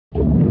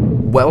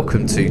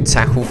Welcome to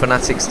Tackle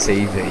Fanatics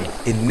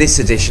TV. In this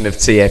edition of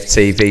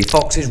TFTV,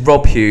 Fox's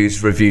Rob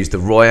Hughes reviews the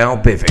Royale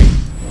Bivvy.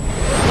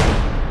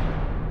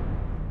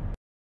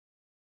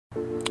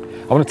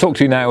 I want to talk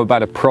to you now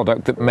about a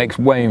product that makes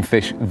weighing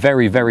fish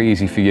very, very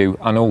easy for you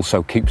and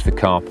also keeps the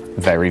carp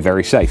very,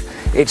 very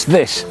safe. It's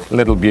this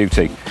little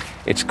beauty.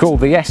 It's called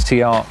the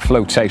STR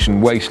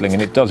Flotation Weigh Sling,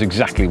 and it does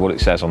exactly what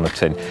it says on the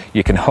tin.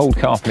 You can hold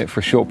carp in it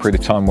for a short period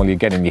of time while you're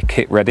getting your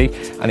kit ready,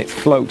 and it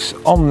floats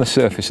on the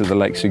surface of the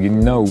lake so you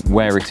know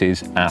where it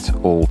is at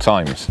all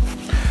times.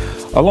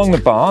 Along the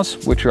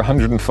bars, which are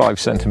 105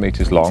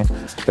 centimetres long,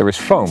 there is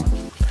foam.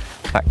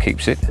 That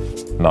keeps it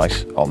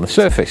nice on the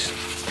surface.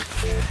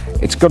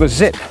 It's got a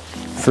zip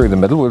through the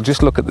middle. We'll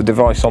just look at the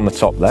device on the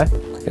top there.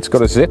 It's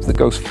got a zip that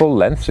goes full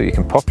length, so you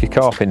can pop your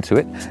carp into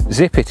it,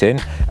 zip it in,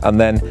 and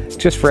then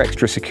just for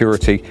extra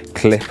security,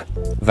 clip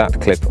that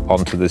clip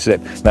onto the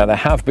zip. Now, there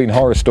have been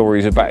horror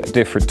stories about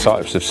different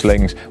types of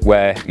slings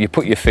where you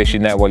put your fish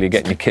in there while you're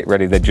getting your kit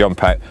ready, they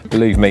jump out.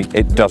 Believe me,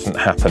 it doesn't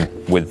happen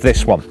with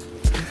this one.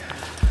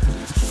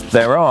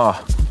 There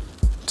are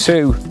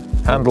two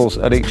handles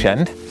at each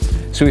end.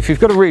 So if you've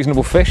got a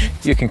reasonable fish,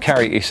 you can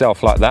carry it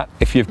yourself like that.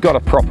 If you've got a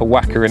proper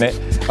whacker in it,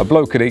 a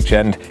bloke at each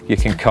end, you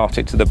can cart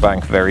it to the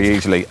bank very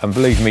easily. And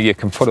believe me, you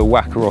can put a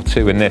whacker or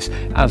two in this.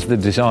 As the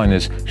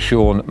designers,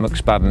 Sean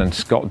McSpadden and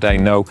Scott Day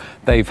know,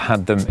 they've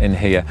had them in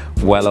here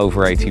well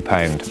over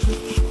 £80.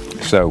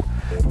 So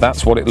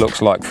that's what it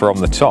looks like from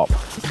the top.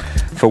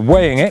 For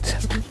weighing it,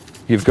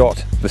 you've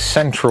got the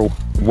central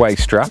weigh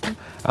strap,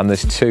 and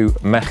there's two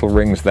metal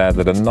rings there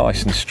that are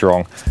nice and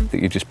strong that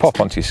you just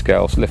pop onto your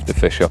scales, lift the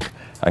fish up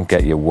and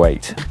get your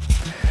weight.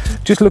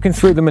 Just looking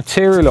through the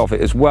material of it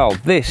as well,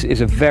 this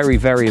is a very,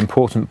 very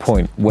important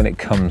point when it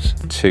comes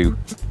to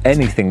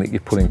anything that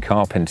you're putting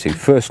carp into.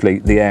 Firstly,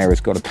 the air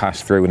has got to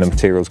pass through and the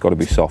material's got to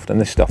be soft,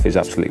 and this stuff is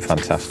absolutely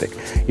fantastic.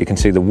 You can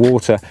see the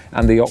water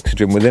and the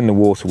oxygen within the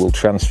water will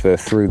transfer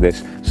through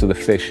this, so the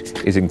fish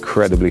is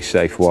incredibly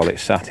safe while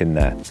it's sat in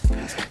there.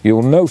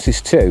 You'll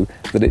notice too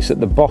that it's at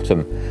the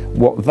bottom.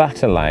 What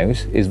that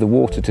allows is the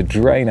water to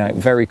drain out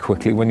very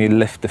quickly when you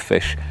lift the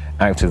fish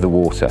out of the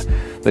water.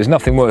 There's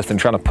nothing worse than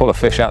trying to pull a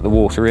fish out of the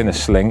water in a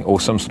sling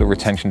or some sort of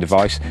retention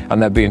device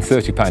and there being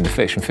 30 pound of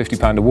fish and 50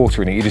 pound of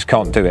water in it. You just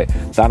can't do it.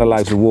 That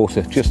allows the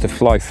water just to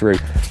fly through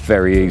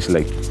very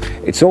easily.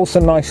 It's also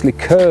nicely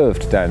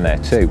curved down there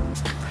too,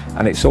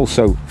 and it's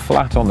also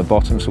flat on the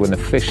bottom, so when the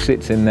fish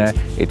sits in there,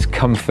 it's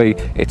comfy,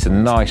 it's a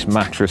nice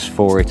mattress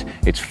for it,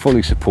 it's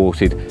fully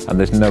supported, and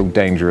there's no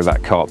danger of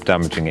that carp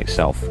damaging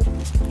itself.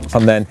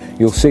 And then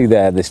you'll see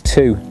there's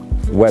two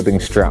webbing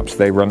straps.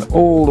 They run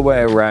all the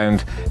way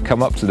around,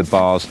 come up to the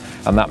bars,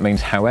 and that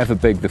means however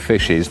big the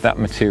fish is, that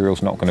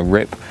material's not going to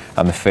rip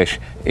and the fish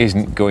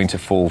isn't going to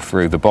fall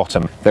through the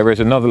bottom. There is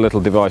another little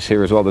device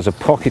here as well. There's a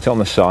pocket on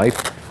the side,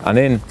 and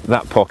in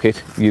that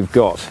pocket you've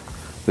got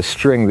the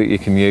string that you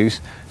can use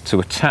to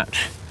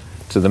attach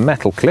to the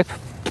metal clip.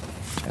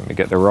 Let me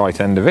get the right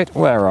end of it.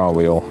 Where are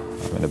we all?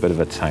 I'm in a bit of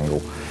a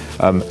tangle.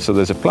 So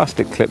there's a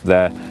plastic clip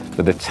there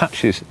that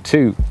attaches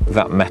to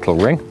that metal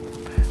ring.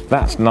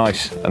 That's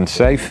nice and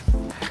safe,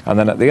 and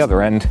then at the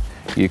other end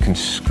you can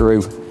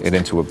screw it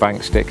into a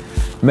bank stick.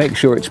 Make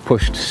sure it's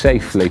pushed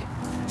safely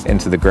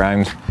into the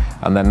ground,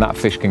 and then that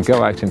fish can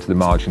go out into the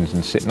margins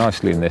and sit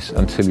nicely in this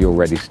until you're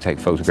ready to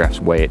take photographs,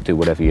 weigh it, do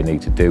whatever you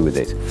need to do with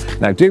it.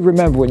 Now, do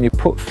remember when you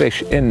put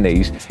fish in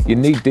these, you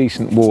need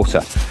decent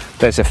water.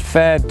 There's a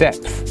fair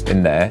depth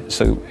in there,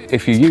 so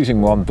if you're using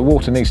one, the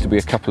water needs to be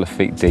a couple of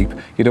feet deep.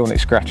 You don't want it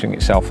scratching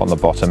itself on the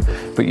bottom,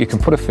 but you can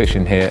put a fish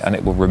in here and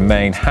it will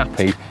remain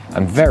happy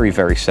and very,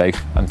 very safe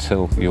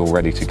until you're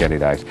ready to get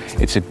it out.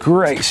 It's a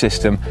great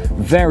system,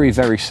 very,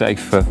 very safe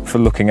for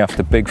looking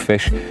after big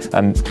fish.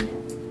 And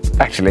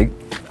actually,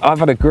 I've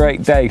had a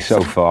great day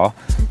so far.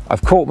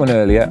 I've caught one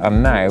earlier,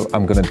 and now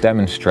I'm going to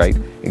demonstrate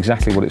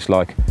exactly what it's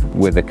like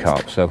with a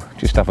carp. So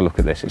just have a look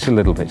at this. It's a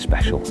little bit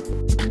special.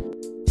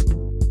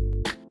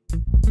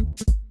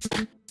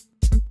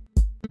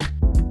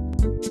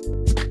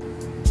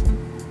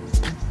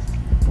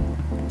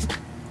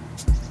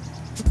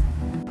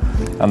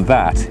 And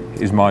that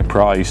is my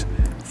prize,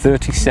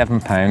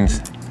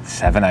 £37,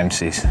 7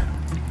 ounces.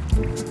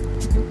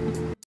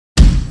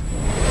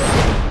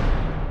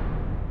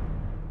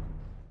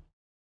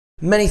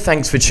 Many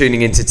thanks for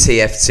tuning into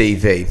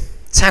TFTV.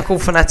 Tackle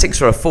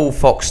Fanatics are a full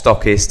Fox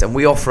stockist, and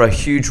we offer a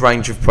huge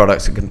range of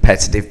products at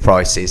competitive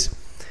prices.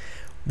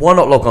 Why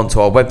not log on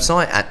to our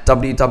website at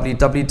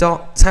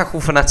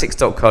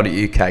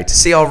www.tacklefanatics.co.uk to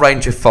see our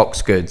range of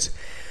Fox goods.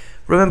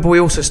 Remember, we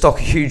also stock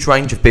a huge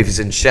range of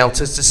bivvies and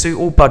shelters to suit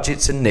all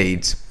budgets and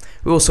needs.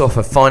 We also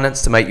offer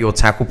finance to make your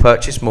tackle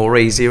purchase more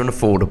easier and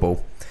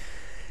affordable.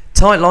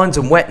 Tight lines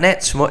and wet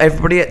nets from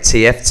everybody at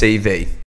TFTV.